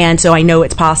 And so I know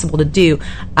it's possible to do.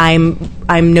 I'm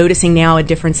noticing now a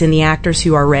difference in the actors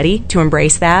who are ready to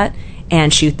embrace that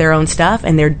and shoot their own stuff,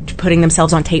 and they're putting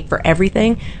themselves on tape for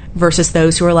everything, versus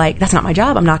those who are like, that's not my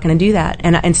job, I'm not going to do that.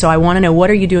 And so I want to know, what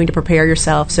are you doing to prepare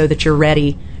yourself so that you're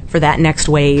ready for that next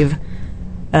wave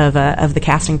of the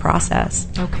casting process?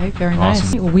 Okay, very nice.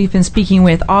 Awesome. Well, we've been speaking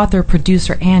with author,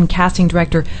 producer, and casting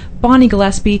director Bonnie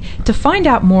Gillespie. To find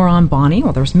out more on Bonnie,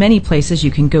 well, there's many places.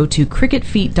 You can go to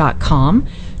cricketfeet.com,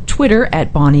 Twitter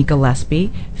at Bonnie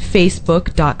Gillespie,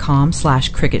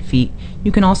 Facebook.com/cricketfeet.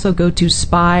 You can also go to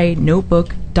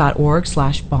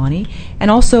spynotebook.org/Bonnie, and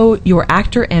also your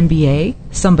Actor MBA,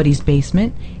 Somebody's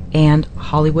Basement, and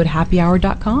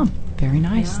HollywoodHappyHour.com. Very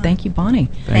nice. Thank you, Bonnie.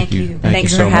 Thank you.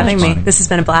 Thanks so for having much, me. Bonnie. This has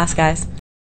been a blast, guys.